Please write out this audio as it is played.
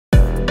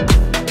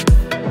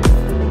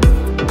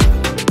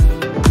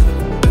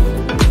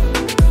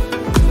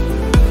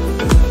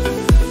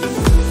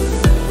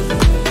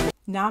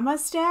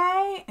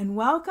Namaste and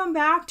welcome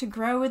back to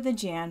Grow with the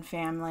J.A.N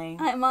family.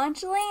 I'm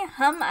Anjali,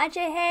 hum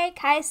ajay hai,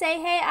 kai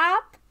say hey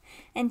aap,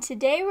 and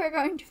today we're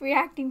going to be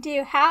reacting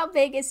to How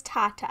Big is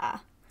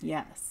Tata?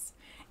 Yes,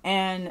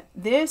 and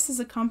this is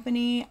a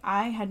company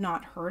I had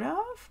not heard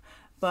of,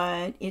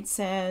 but it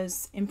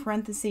says in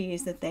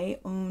parentheses that they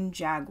own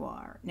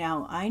Jaguar.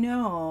 Now, I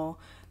know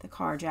the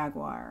car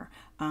Jaguar.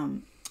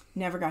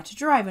 Never got to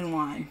drive in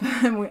one,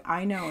 but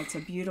I know it's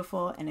a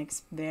beautiful and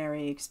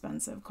very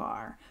expensive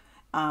car.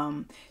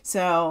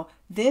 So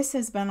this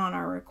has been on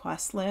our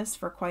request list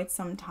for quite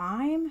some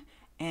time,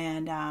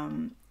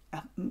 and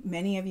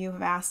many of you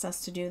have asked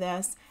us to do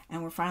this,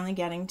 and we're finally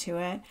getting to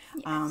it.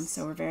 Yes.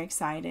 So we're very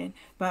excited.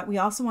 But we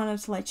also wanted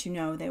to let you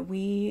know that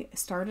we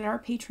started our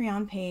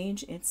Patreon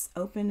page. It's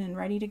open and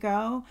ready to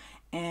go,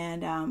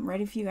 and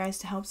ready for you guys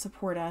to help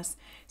support us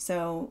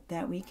so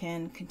that we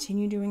can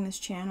continue doing this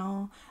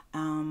channel,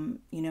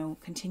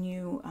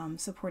 continue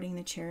supporting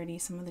the charity,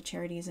 some of the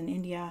charities in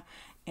India,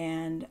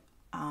 and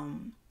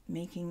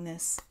making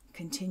this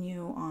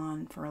continue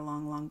on for a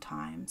long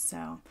time.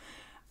 So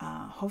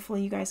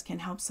hopefully you guys can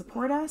help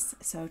support us.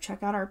 So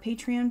check out our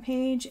Patreon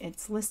page.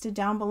 It's listed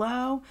down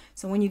below.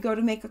 So when you go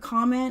to make a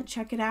comment,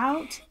 check it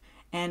out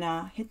and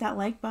hit that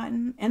like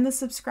button and the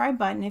subscribe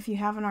button if you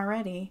haven't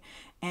already.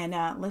 And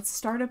let's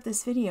start up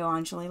this video,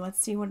 Anjali.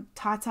 Let's see what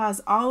Tata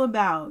is all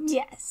about.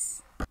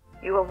 Yes.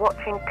 You are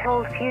watching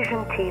Cold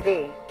Fusion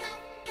TV.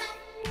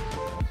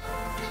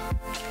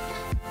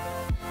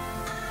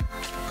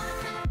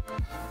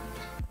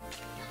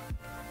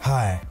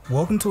 Hi,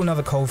 welcome to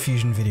another Cold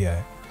Fusion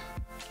video.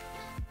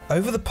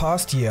 Over the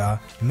past year,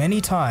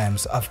 many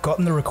times I've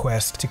gotten the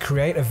request to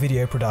create a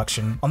video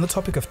production on the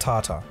topic of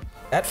Tata.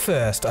 At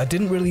first, I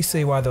didn't really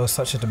see why there was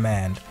such a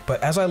demand,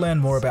 but as I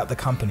learned more about the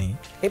company,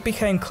 it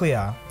became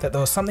clear that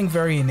there was something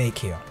very unique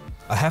here.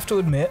 I have to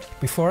admit,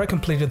 before I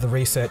completed the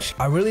research,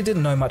 I really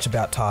didn't know much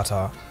about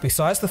Tata,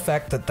 besides the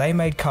fact that they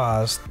made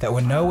cars that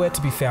were nowhere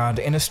to be found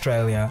in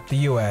Australia, the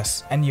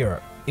US, and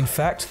Europe. In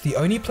fact, the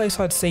only place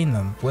I'd seen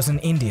them was in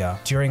India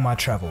during my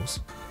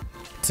travels.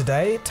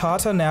 Today,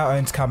 Tata now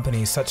owns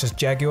companies such as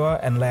Jaguar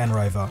and Land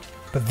Rover,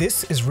 but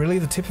this is really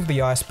the tip of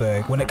the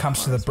iceberg when it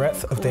comes to the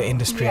breadth of their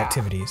industry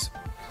activities.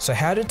 So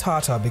how did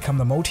Tata become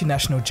the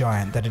multinational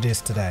giant that it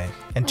is today?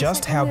 And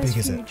just how big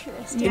is it?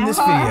 In this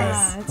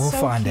video, we'll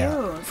find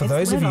out. For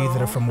those of you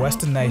that are from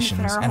Western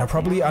nations and are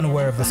probably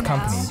unaware of this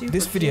company,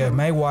 this video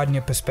may widen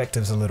your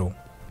perspectives a little.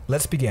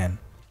 Let's begin.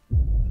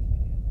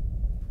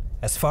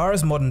 As far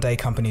as modern day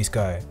companies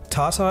go,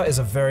 Tata is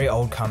a very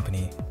old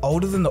company,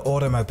 older than the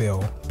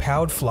automobile,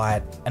 powered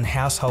flight, and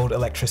household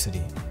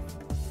electricity.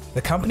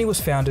 The company was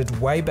founded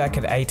way back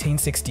in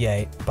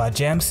 1868 by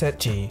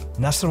Jamsetji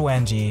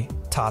Narsarwanji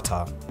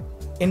Tata.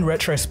 In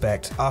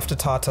retrospect, after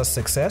Tata's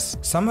success,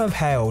 some have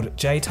hailed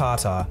J.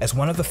 Tata as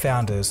one of the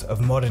founders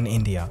of modern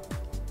India.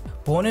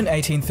 Born in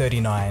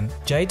 1839,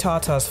 J.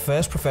 Tata's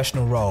first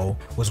professional role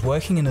was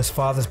working in his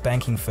father's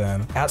banking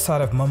firm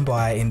outside of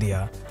Mumbai,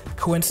 India,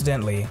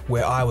 coincidentally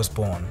where I was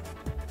born.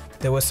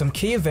 There were some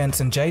key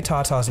events in J.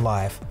 Tata's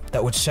life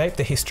that would shape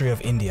the history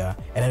of India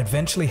and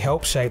eventually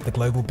help shape the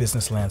global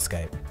business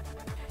landscape.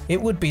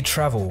 It would be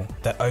travel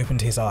that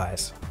opened his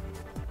eyes.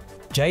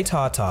 J.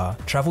 Tata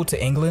travelled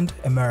to England,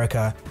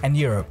 America, and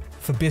Europe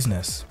for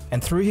business,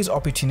 and through his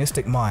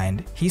opportunistic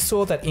mind, he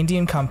saw that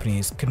Indian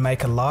companies could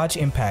make a large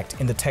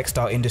impact in the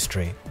textile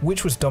industry,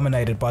 which was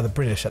dominated by the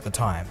British at the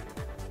time.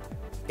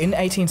 In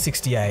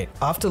 1868,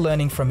 after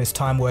learning from his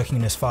time working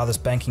in his father's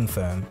banking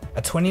firm,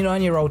 a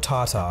 29-year-old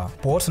Tata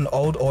bought an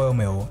old oil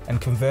mill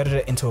and converted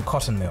it into a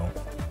cotton mill.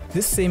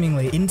 This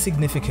seemingly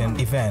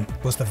insignificant event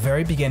was the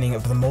very beginning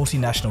of the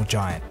multinational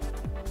giant.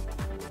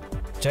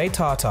 J.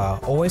 Tata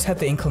always had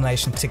the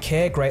inclination to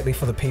care greatly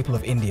for the people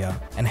of India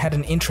and had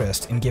an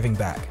interest in giving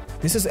back.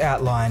 This is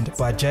outlined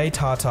by J.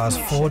 Tata's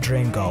 4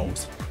 dream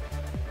goals.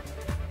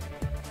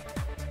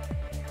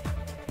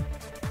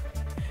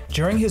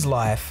 During his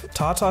life,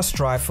 Tata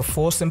strived for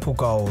 4 simple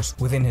goals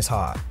within his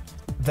heart.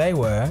 They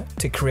were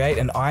to create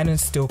an iron and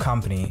steel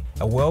company,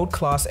 a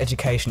world-class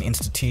education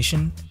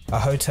institution, a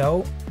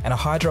hotel, and a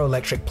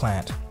hydroelectric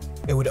plant.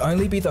 It would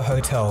only be the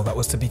hotel that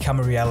was to become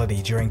a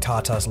reality during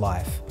Tata's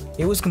life.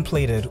 It was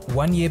completed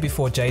 1 year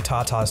before J.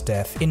 Tata's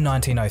death in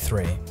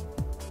 1903.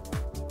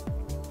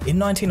 In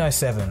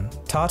 1907,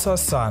 Tata's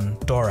son,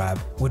 Dorab,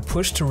 would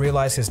push to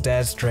realise his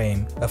dad's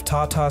dream of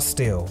Tata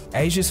Steel,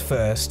 Asia's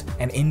first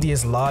and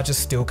India's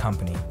largest steel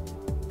company.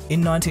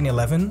 In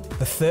 1911,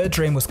 the third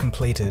dream was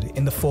completed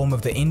in the form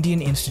of the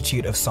Indian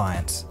Institute of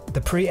Science,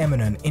 the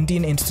preeminent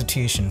Indian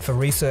institution for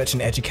research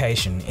and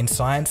education in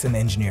science and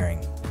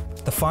engineering.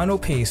 The final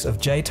piece of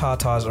J.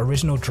 Tata's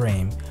original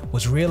dream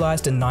was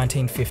realised in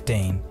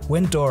 1915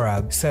 when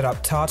Dorab set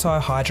up Tata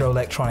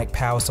Hydroelectronic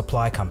Power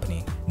Supply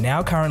Company,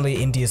 now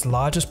currently India's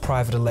largest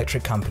private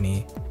electric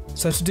company.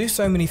 So to do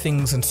so many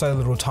things in so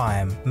little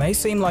time may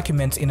seem like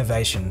immense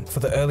innovation for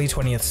the early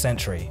 20th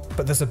century,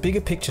 but there's a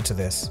bigger picture to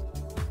this.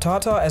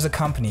 Tata as a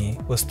company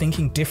was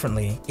thinking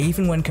differently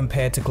even when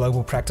compared to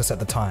global practice at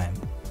the time.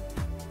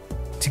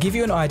 To give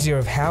you an idea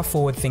of how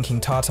forward-thinking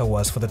Tata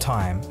was for the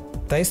time,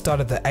 They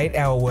started the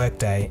 8-hour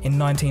workday in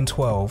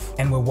 1912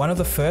 and were one of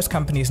the first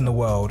companies in the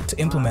world to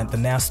implement the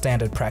now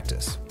standard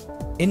practice.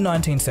 In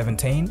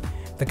 1917,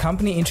 the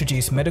company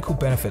introduced medical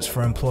benefits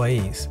for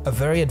employees, a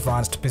very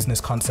advanced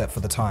business concept for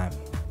the time.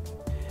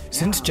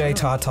 Since J.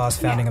 Tata's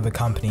founding of the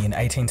company in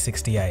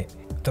 1868,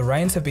 the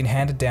reins have been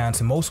handed down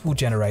to multiple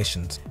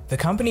generations. The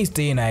company's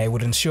DNA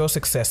would ensure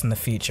success in the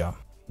future.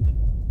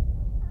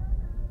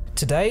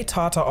 Today,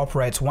 Tata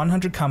operates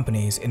 100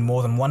 companies in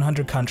more than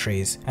 100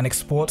 countries and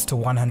exports to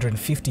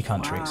 150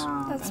 countries.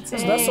 Wow, That's So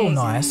that's all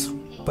nice,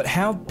 but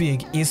how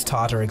big is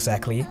Tata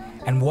exactly,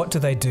 and what do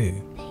they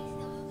do?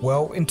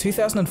 Well, in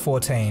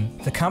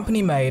 2014, the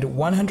company made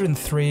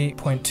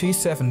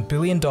 $103.27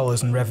 billion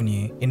in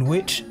revenue, in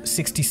which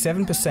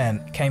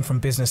 67% came from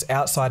business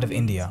outside of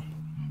India.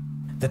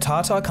 The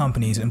Tata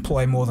companies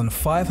employ more than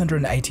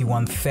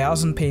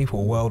 581,000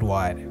 people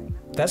worldwide.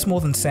 That's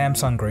more than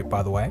Samsung Group,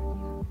 by the way.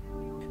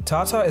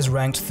 Tata is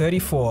ranked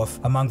 34th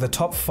among the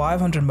top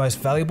 500 most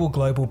valuable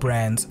global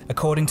brands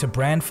according to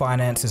Brand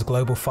Finance's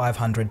Global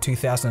 500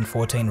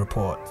 2014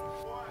 report.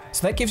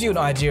 So that gives you an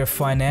idea of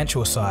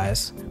financial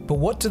size, but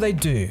what do they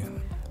do?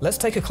 Let's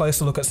take a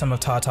closer look at some of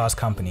Tata's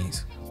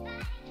companies.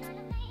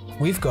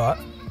 We've got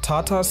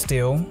Tata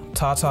Steel,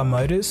 Tata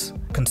Motors,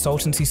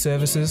 consultancy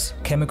services,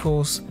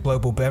 chemicals,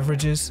 global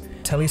beverages,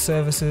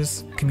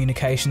 teleservices,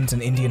 communications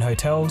and Indian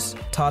hotels,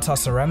 Tata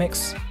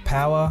Ceramics,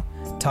 Power,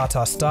 Tata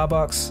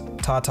Starbucks,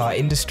 Tata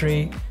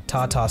Industry,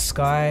 Tata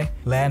Sky,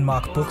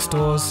 Landmark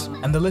Bookstores,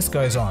 and the list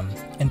goes on.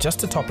 And just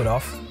to top it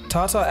off,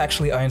 Tata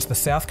actually owns the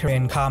South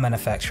Korean car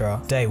manufacturer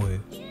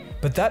Daewoo.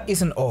 But that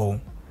isn't all.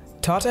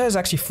 Tata has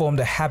actually formed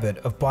a habit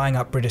of buying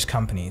up British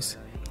companies.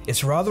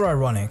 It's rather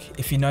ironic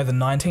if you know the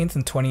 19th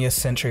and 20th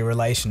century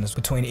relations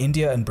between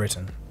India and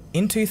Britain.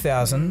 In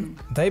 2000,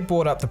 they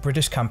bought up the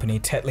British company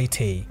Tetley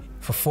Tea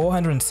for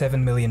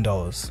 $407 million.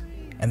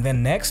 And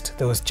then next,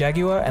 there was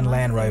Jaguar and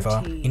Land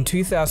Rover in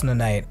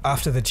 2008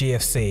 after the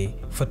GFC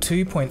for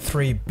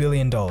 $2.3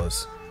 billion.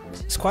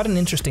 It's quite an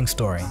interesting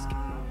story.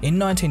 In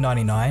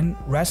 1999,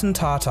 Ratan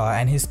Tata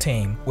and his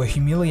team were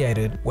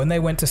humiliated when they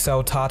went to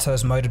sell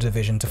Tata's motor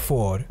division to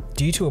Ford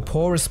due to a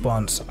poor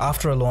response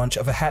after a launch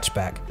of a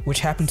hatchback, which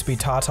happened to be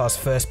Tata's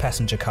first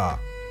passenger car.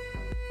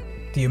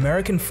 The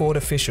American Ford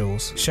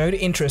officials showed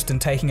interest in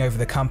taking over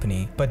the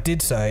company, but did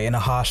so in a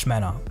harsh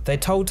manner. They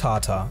told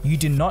Tata, "You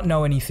do not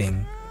know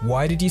anything.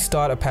 Why did you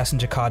start a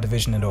passenger car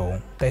division at all?"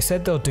 They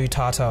said they'll do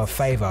Tata a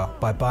favour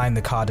by buying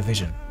the car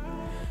division.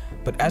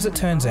 But as it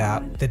turns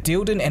out, the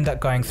deal didn't end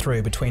up going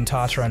through between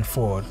Tata and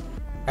Ford.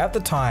 At the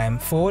time,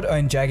 Ford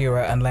owned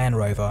Jaguar and Land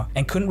Rover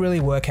and couldn't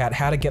really work out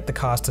how to get the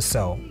cars to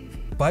sell.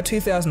 By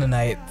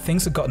 2008,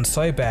 things had gotten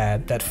so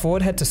bad that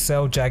Ford had to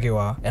sell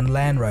Jaguar and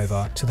Land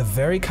Rover to the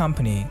very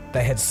company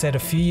they had said a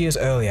few years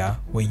earlier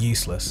were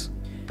useless.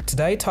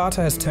 Today,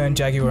 Tata has turned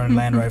Jaguar and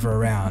Land Rover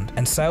around,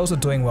 and sales are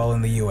doing well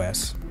in the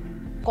US.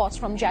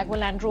 Cost from Jaguar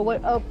Land Rover.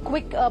 A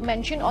quick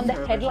mention on the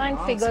headline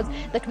figures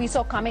that we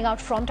saw coming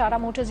out from Tata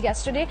Motors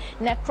yesterday.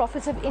 Net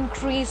profits have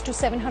increased to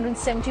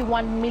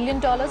 $771 million.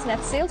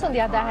 Net sales, on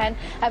the other hand,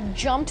 have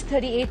jumped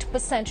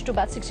 38% to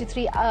about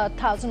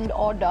 63,000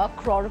 odd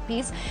crore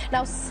rupees.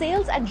 Now,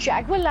 sales at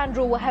Jaguar Land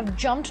Rover have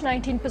jumped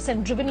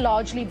 19%, driven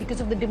largely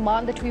because of the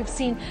demand that we've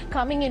seen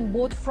coming in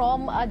both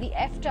from the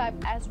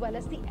F-Type as well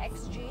as the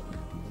XJ.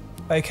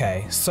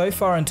 Okay, so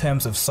far in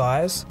terms of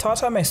size,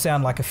 Tata may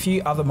sound like a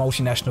few other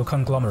multinational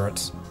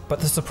conglomerates, but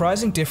the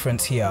surprising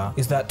difference here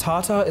is that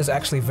Tata is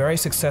actually very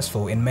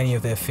successful in many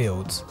of their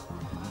fields.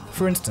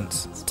 For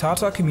instance,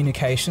 Tata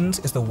Communications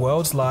is the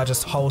world's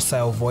largest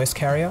wholesale voice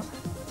carrier,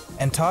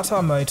 and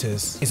Tata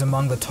Motors is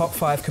among the top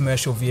 5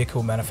 commercial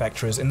vehicle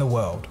manufacturers in the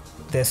world.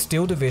 Their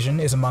steel division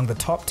is among the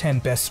top 10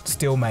 best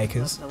steel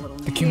makers.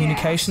 The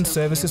Communications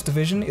Services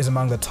division is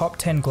among the top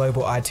 10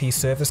 global IT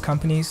service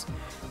companies.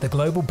 The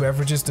Global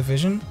Beverages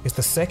division is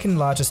the second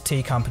largest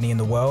tea company in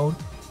the world,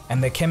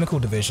 and their Chemical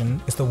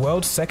division is the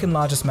world's second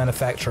largest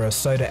manufacturer of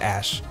soda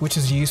ash, which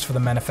is used for the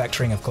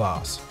manufacturing of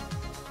glass.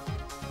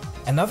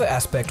 Another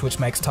aspect which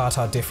makes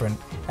Tata different,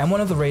 and one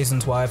of the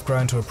reasons why I've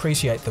grown to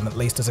appreciate them at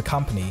least as a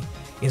company,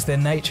 is their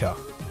nature.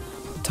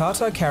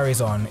 Tata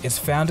carries on its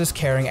founder's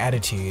caring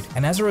attitude,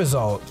 and as a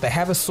result, they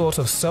have a sort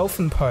of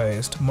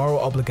self-imposed moral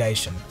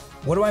obligation.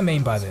 What do I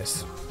mean by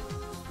this?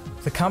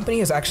 The company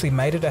has actually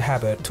made it a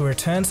habit to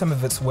return some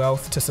of its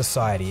wealth to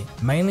society,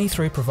 mainly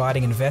through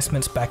providing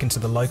investments back into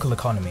the local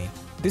economy.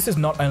 This is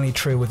not only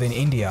true within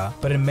India,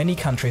 but in many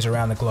countries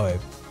around the globe.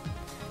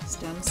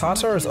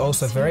 Tata is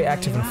also very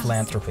active in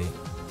philanthropy.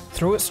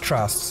 Through its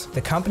trusts,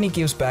 the company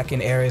gives back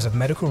in areas of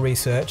medical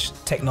research,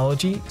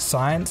 technology,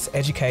 science,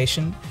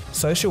 education,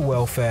 social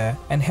welfare,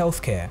 and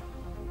healthcare.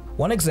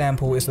 One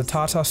example is the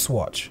Tata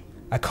Swatch,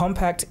 a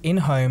compact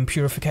in-home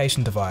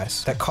purification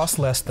device that costs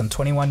less than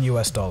 $21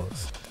 US.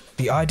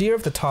 The idea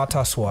of the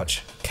Tata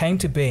Swatch came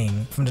to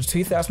being from the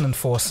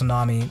 2004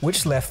 tsunami,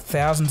 which left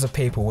thousands of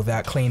people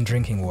without clean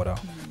drinking water.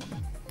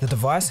 The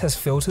device has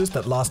filters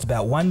that last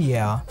about 1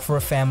 year for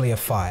a family of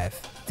 5.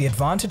 The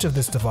advantage of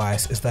this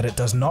device is that it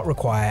does not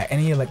require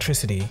any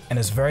electricity and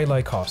is very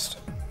low cost.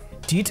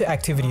 Due to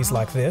activities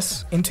like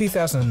this, in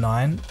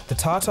 2009, the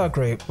Tata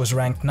Group was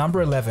ranked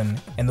number 11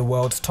 in the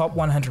world's top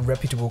 100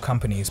 reputable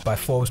companies by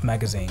Forbes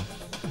magazine.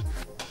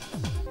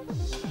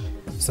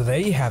 So there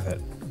you have it,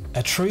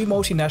 a true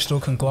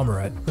multinational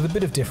conglomerate with a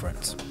bit of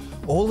difference.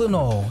 All in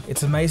all,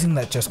 it's amazing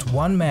that just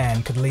one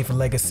man could leave a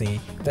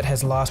legacy that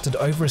has lasted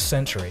over a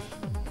century.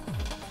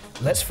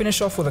 Let's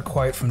finish off with a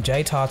quote from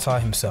Tata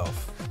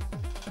himself.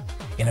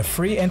 In a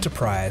free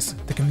enterprise,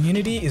 the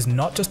community is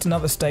not just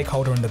another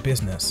stakeholder in the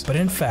business, but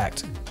in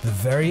fact, the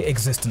very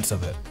existence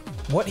of it.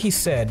 What he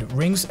said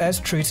rings as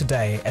true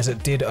today as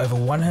it did over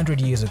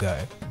 100 years ago.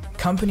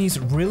 Companies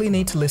really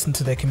need to listen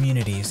to their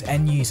communities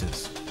and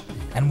users.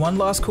 And one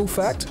last cool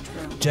fact,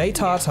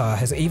 Tata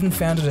has even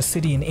founded a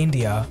city in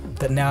India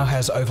that now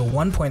has over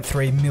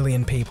 1.3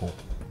 million people.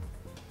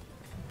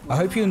 I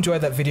hope you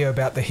enjoyed that video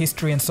about the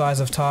history and size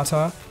of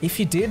Tata. If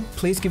you did,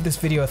 please give this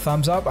video a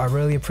thumbs up, I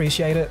really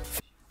appreciate it.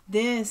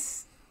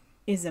 This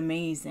is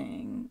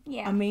amazing.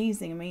 Yeah.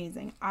 Amazing,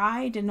 amazing.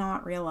 I did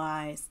not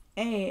realize,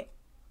 I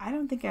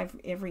don't think I've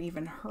ever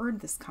even heard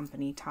this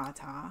company,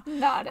 Tata.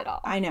 Not at all.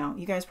 I know,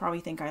 you guys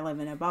probably think I live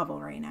in a bubble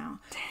right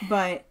now,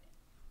 but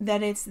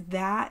that it's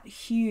that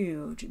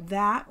huge,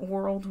 that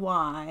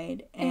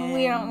worldwide. And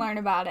we don't learn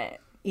about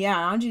it. Yeah,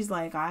 Anji's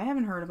like, I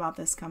haven't heard about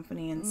this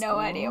company in school. No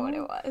idea what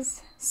it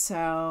was.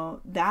 So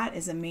that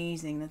is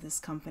amazing that this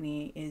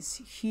company is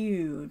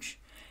huge.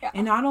 Yeah.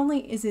 And not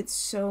only is it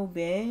so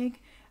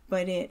big,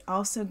 but it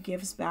also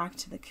gives back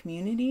to the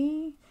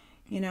community.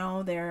 You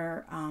know,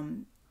 they're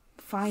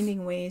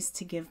finding ways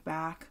to give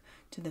back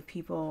to the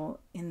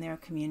people in their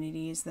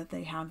communities that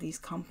they have these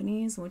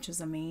companies, which is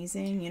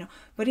amazing, you know,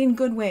 but in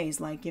good ways,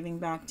 like giving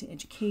back to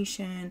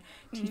education,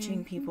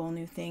 teaching people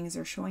new things,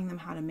 or showing them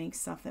how to make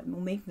stuff that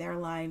will make their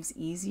lives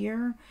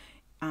easier.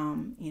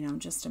 You know,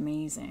 just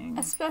amazing.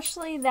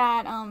 Especially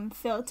that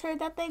filter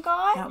that they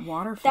got. That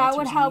water filter. That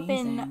would help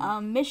amazing.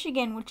 in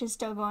Michigan, which is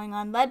still going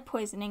on, lead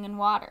poisoning in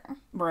water.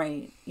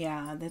 Right.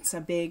 Yeah, that's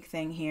a big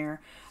thing here.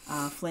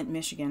 Flint,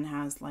 Michigan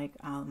has like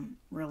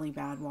really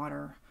bad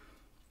water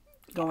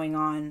going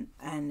on,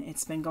 and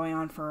it's been going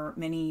on for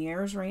many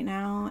years right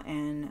now.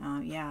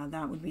 And yeah,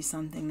 that would be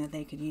something that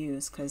they could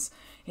use because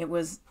it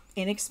was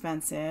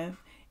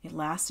inexpensive. It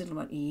lasted,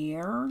 what, a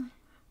year?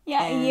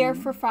 Yeah, a year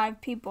for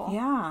 5 people.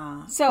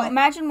 Yeah. So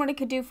imagine what it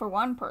could do for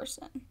one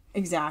person.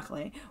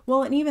 Exactly.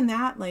 Well, and even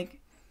that,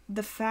 like,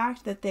 the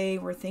fact that they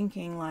were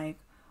thinking, like,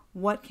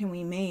 what can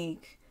we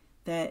make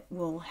that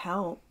will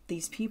help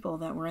these people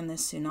that were in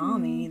this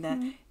tsunami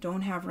that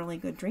don't have really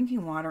good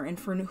drinking water, and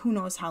for who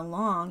knows how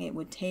long it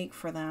would take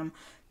for them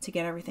to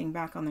get everything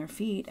back on their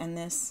feet. And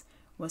this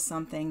was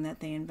something that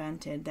they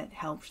invented that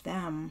helped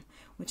them,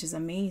 which is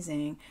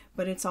amazing.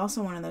 But it's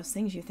also one of those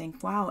things you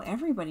think, wow,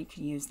 everybody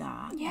could use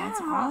that. Yeah.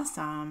 That's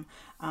awesome.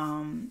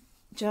 And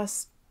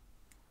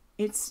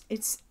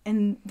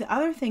the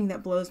other thing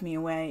that blows me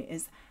away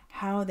is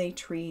how they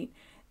treat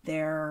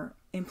their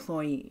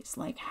employees.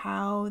 Like,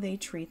 how they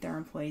treat their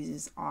employees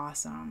is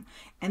awesome.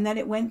 And that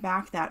it went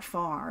back that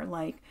far.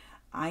 Like,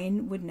 I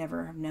would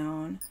never have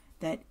known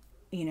that,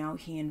 you know,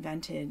 he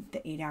invented the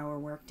 8-hour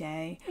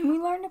workday. And we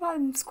learned about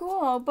it in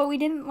school, but we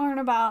didn't learn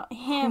about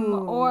him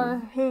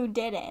or who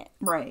did it.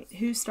 Right.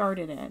 Who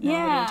started it?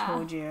 Yeah. Nobody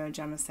told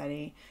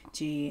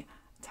you.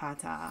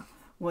 Tata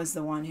was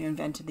the one who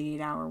invented the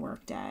 8-hour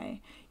workday.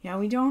 Yeah,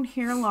 we don't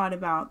hear a lot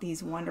about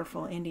these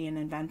wonderful Indian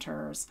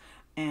inventors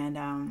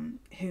and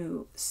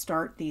who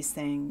start these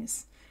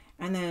things.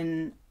 And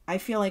then I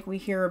feel like we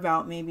hear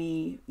about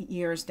maybe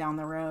years down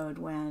the road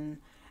when,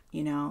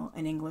 you know,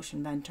 an English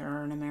inventor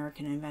or an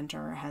American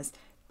inventor has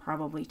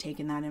probably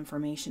taken that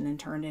information and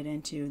turned it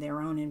into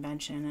their own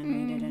invention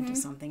and made it into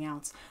something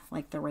else,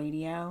 like the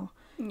radio.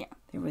 Yeah.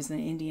 There was an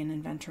Indian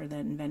inventor that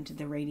invented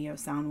the radio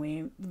sound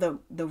wave, the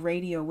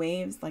radio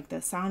waves, like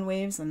the sound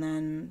waves, and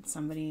then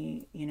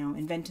somebody, you know,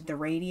 invented the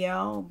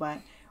radio, but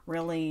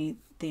really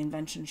the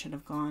invention should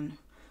have gone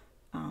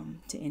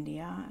to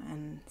India.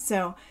 And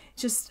so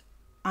just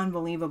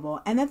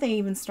unbelievable. And that they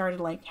even started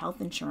like health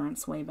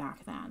insurance way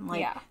back then. Like,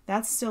 yeah.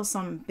 That's still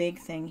some big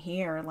thing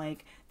here,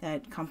 like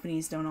that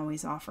companies don't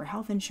always offer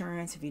health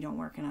insurance if you don't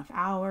work enough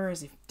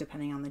hours, if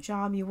depending on the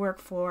job you work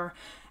for.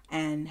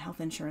 And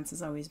health insurance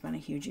has always been a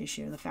huge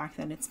issue. The fact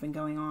that it's been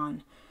going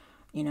on,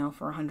 you know,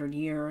 for 100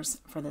 years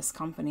for this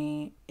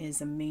company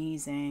is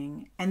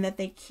amazing. And that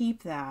they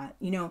keep that,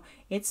 you know,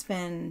 it's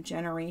been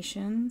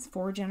generations,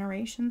 4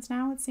 generations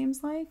now, it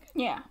seems like.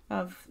 Yeah.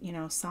 Of, you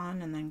know,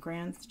 son and then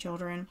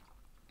grandchildren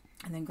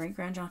and then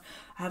great-grandchildren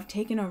have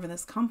taken over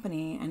this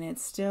company, and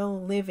it's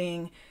still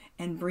living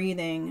and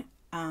breathing.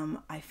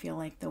 I feel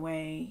like the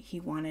way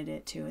he wanted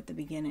it to at the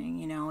beginning.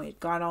 You know,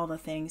 it got all the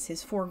things,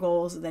 his 4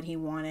 goals that he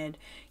wanted.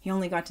 He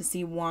only got to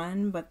see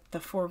one, but the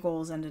 4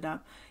 goals ended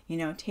up, you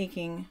know,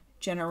 taking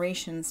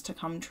generations to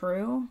come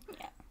true.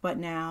 Yeah. But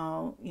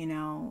now, you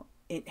know,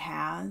 it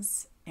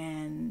has,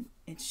 and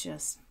it's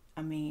just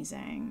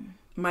amazing.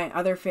 My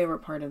other favorite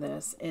part of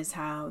this is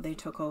how they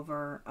took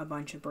over a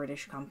bunch of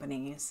British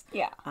companies,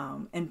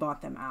 and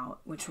bought them out,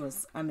 which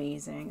was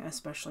amazing,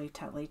 especially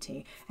Tetley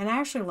tea. And I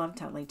actually love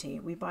Tetley tea.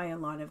 We buy a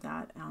lot of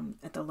that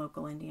at the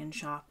local Indian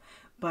shop.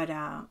 But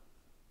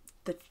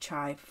the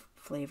chai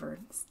flavored,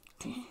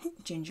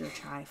 ginger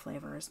chai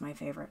flavor is my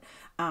favorite.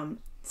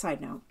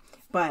 Side note.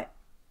 But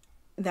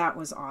that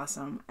was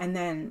awesome. And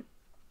then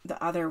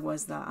the other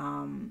was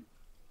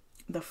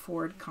the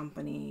Ford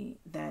company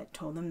that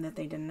told them that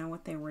they didn't know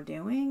what they were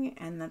doing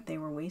and that they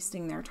were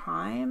wasting their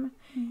time,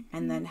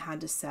 and then had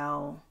to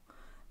sell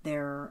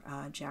their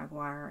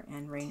Jaguar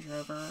and Range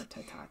Rover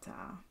to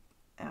Tata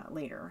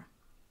later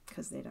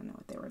because they didn't know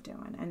what they were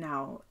doing. And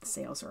now the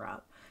sales are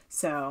up.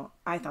 So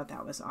I thought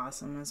that was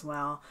awesome as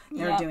well.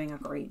 They're doing a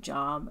great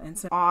job. And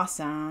so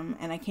awesome.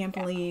 And I can't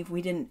believe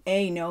we didn't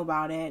A, know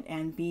about it,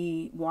 and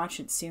B, watch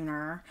it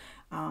sooner.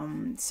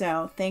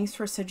 So thanks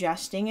for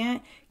suggesting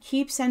it.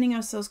 Keep sending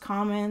us those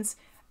comments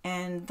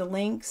and the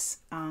links.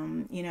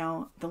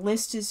 The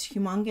list is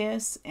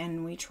humongous,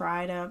 and we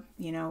try to,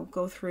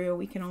 go through.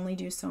 We can only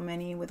do so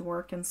many with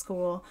work and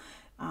school,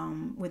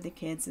 with the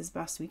kids as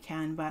best we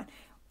can. But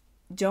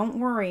don't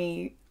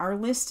worry, our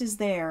list is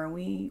there.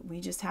 We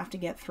just have to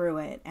get through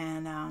it.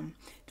 And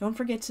don't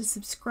forget to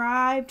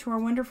subscribe to our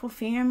wonderful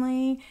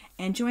family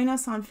and join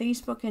us on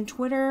Facebook and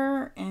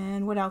Twitter.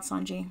 And what else,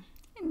 Anji?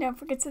 And don't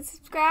forget to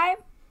subscribe.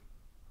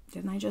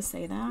 Didn't I just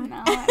say that?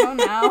 No, I don't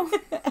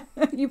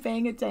know. You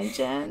paying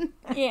attention?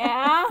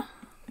 Yeah.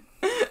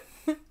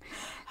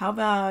 How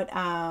about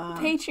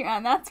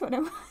Patreon? That's what it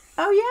was.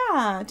 Oh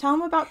yeah, tell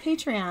them about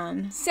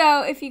Patreon.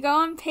 So if you go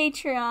on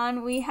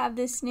Patreon, we have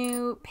this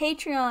new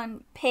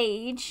Patreon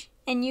page,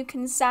 and you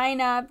can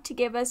sign up to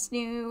give us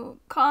new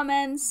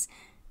comments.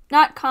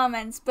 Not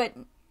comments, but...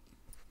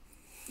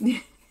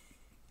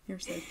 You're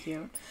so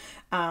cute.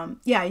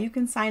 Yeah, you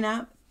can sign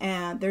up,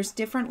 and there's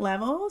different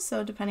levels,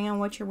 so depending on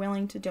what you're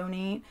willing to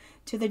donate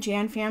to the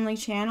J.A.N family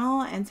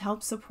channel and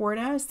help support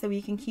us so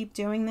we can keep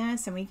doing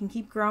this and we can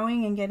keep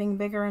growing and getting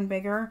bigger and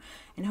bigger,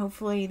 and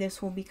hopefully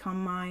this will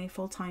become my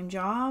full-time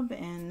job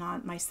and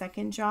not my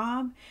second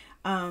job.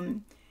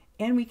 And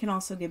we can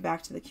also give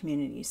back to the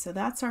community. So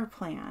that's our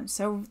plan.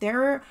 So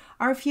there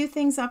are a few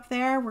things up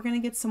there. We're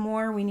going to get some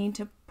more. We need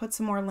to put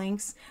some more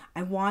links.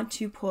 I want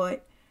to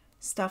put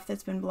stuff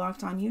that's been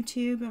blocked on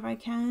YouTube, if I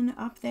can,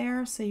 up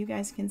there so you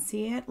guys can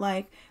see it,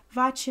 like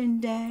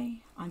Vachinde,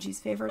 Anji's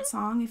favorite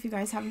song, if you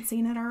guys haven't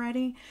seen it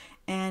already.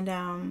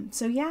 And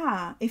so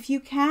yeah, if you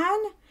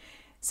can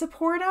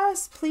support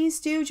us,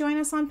 please do join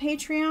us on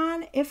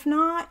Patreon. If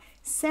not,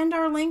 send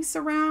our links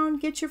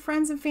around, get your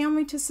friends and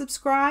family to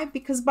subscribe,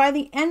 because by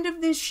the end of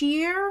this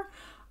year,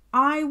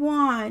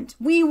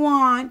 we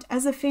want,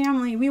 as a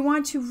family, we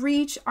want to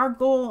reach our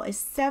goal is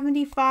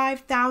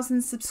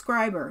 75,000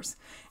 subscribers.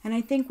 And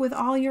I think with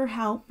all your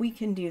help, we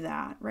can do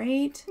that,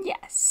 right?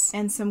 Yes.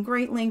 And some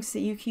great links that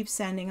you keep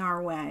sending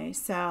our way.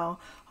 So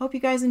hope you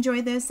guys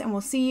enjoyed this, and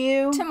we'll see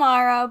you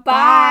tomorrow.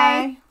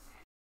 Bye. Bye.